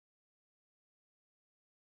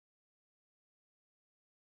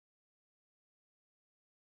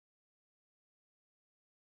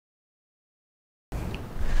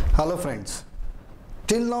Hello friends,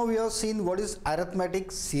 till now we have seen what is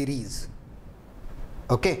arithmetic series,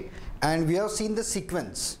 okay, and we have seen the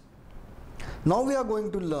sequence. Now we are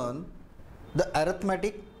going to learn the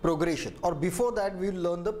arithmetic progression, or before that we will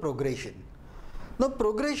learn the progression. Now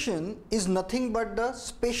progression is nothing but the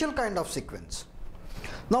special kind of sequence.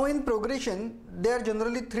 Now in progression there are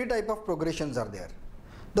generally three types of progressions are there.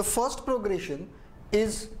 The first progression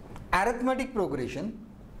is arithmetic progression.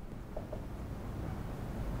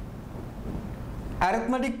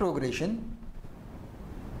 Arithmetic progression,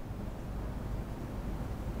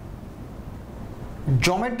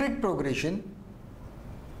 geometric progression,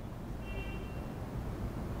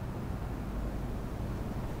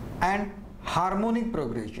 and harmonic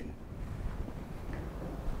progression.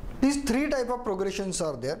 These three types of progressions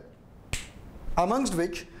are there, amongst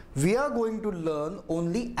which we are going to learn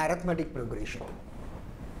only arithmetic progression.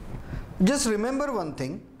 Just remember one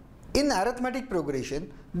thing, in arithmetic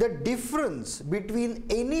progression, the difference between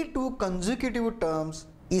any two consecutive terms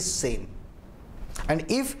is same, and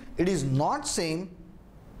if it is not same,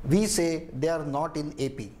 we say they are not in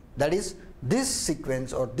AP. That is, this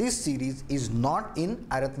sequence or this series is not in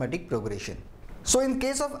arithmetic progression. So in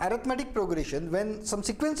case of arithmetic progression, when some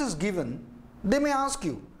sequence is given, they may ask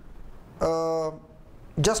you,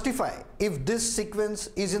 justify if this sequence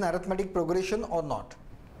is in arithmetic progression or not.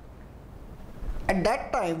 At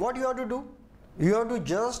that time, what you have to do? You have to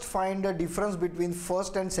just find the difference between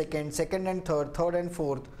first and second, second and third, third and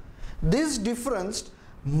fourth. This difference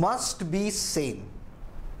must be same.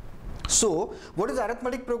 So what is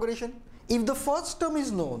arithmetic progression? If the first term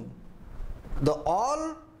is known, the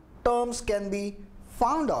all terms can be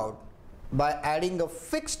found out by adding a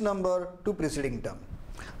fixed number to preceding term.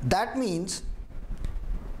 That means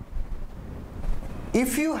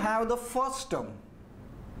if you have the first term,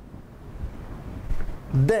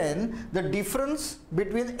 then the difference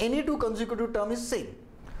between any two consecutive term is same.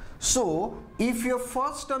 So if your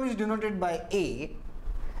first term is denoted by A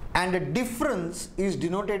and the difference is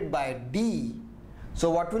denoted by D, so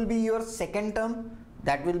what will be your second term?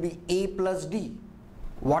 That will be A plus D.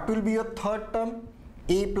 What will be your third term?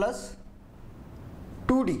 A plus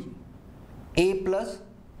 2D, A plus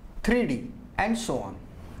 3D, and so on.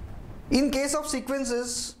 In case of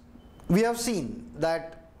sequences, we have seen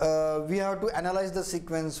that we have to analyze the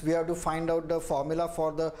sequence, we have to find out the formula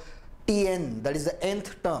for the Tn, that is the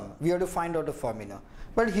nth term, we have to find out the formula.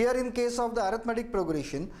 But here in case of the arithmetic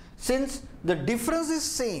progression, since the difference is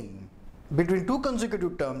same between two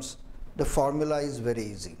consecutive terms, the formula is very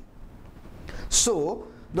easy. So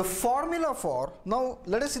the formula for, now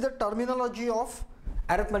let us see the terminology of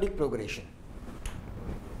arithmetic progression.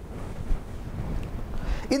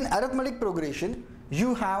 In arithmetic progression,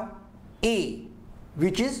 you have A,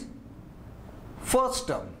 which is first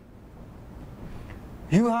term.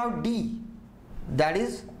 You have D, that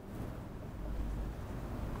is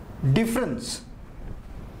difference.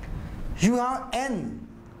 You have N,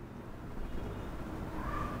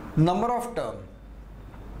 number of term.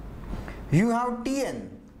 You have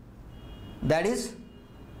Tn, that is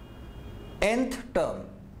nth term,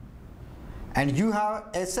 and you have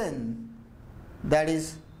Sn, that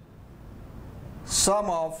is sum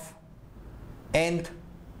of nth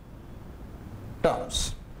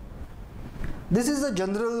terms. This is the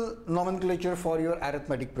general nomenclature for your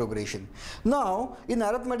arithmetic progression. Now in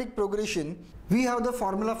arithmetic progression, we have the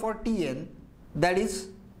formula for Tn, that is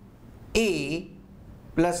A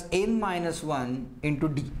plus n minus 1 into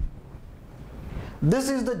D. This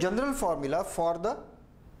is the general formula for the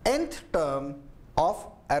nth term of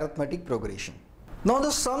arithmetic progression. Now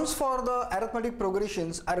the sums for the arithmetic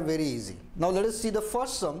progressions are very easy. Now let us see the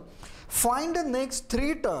first sum. Find the next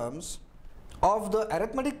three terms of the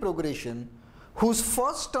arithmetic progression whose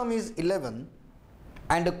first term is 11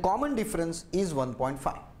 and the common difference is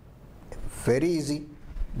 1.5. Very easy.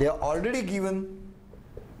 They are already given.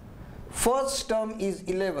 First term is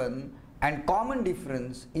 11 and common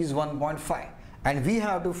difference is 1.5, and we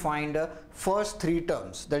have to find the first three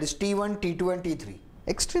terms, that is T1, T2 and T3.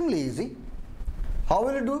 Extremely easy. How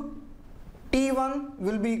will you do? T1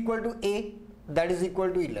 will be equal to A, that is equal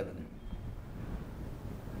to 11.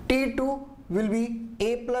 T2 will be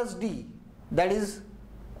A plus D, that is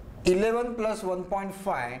 11 plus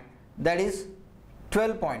 1.5, that is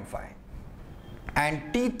 12.5.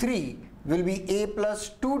 And T3 will be A plus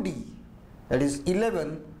 2D, that is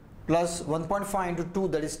 11 plus 1.5 into 2,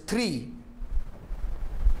 that is 3.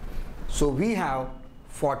 So we have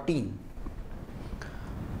 14.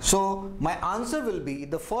 So my answer will be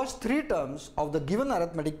the first three terms of the given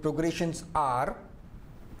arithmetic progressions are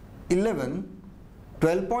 11,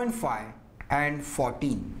 12.5 and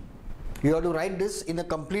 14. You have to write this in a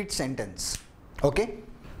complete sentence. Okay.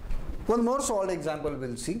 One more solved example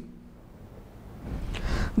we'll see.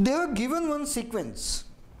 They are given one sequence.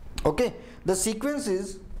 Okay. The sequence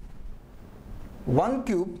is 1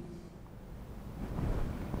 cube,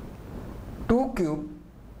 2 cube,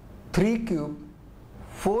 3 cube,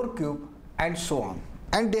 4 cube, and so on.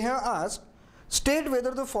 And they have asked, state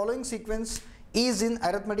whether the following sequence is in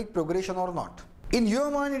arithmetic progression or not. In your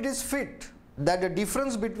mind, it is fit that the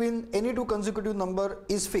difference between any two consecutive number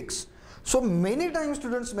is fixed. So many times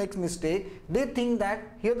students make mistake. They think that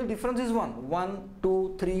here the difference is 1, 1,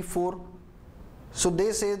 2, 3, 4. So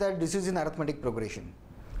they say that this is in arithmetic progression.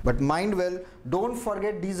 But mind well, don't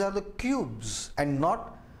forget these are the cubes and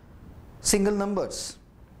not single numbers.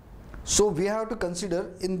 So we have to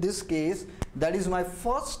consider in this case, that is my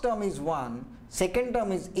first term is 1, second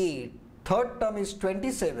term is 8, third term is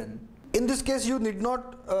 27. In this case you need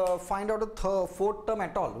not find out a fourth term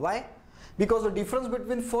at all. Why? Because the difference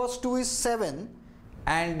between first two is 7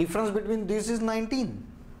 and difference between this is 19.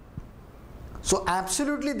 So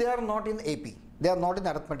absolutely they are not in AP. They are not in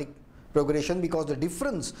arithmetic progression because the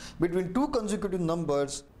difference between two consecutive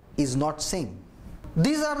numbers is not same.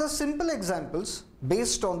 These are the simple examples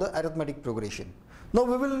based on the arithmetic progression. Now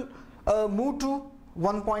we will move to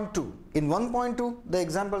 1.2. In 1.2 the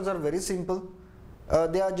examples are very simple.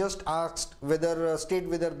 They are just asked whether state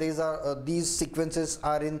whether these sequences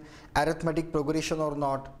are in arithmetic progression or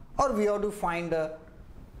not, or we have to find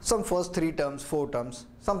some first 3 terms, 4 terms,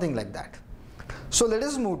 something like that. So let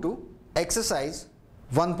us move to exercise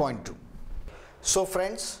 1.2. So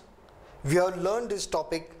friends, we have learned this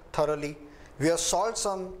topic thoroughly. We have solved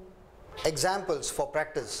some examples for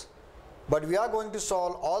practice, but we are going to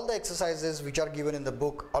solve all the exercises which are given in the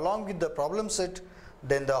book along with the problem set,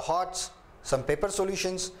 then the HOTS, some paper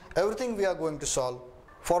solutions, everything we are going to solve.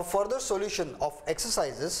 For further solution of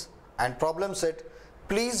exercises and problem set,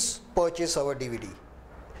 please purchase our DVD.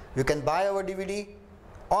 You can buy our DVD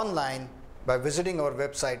online by visiting our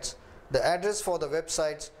websites. The address for the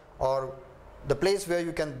websites or the place where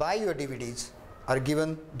you can buy your DVDs are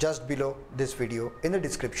given just below this video in the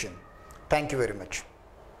description. Thank you very much.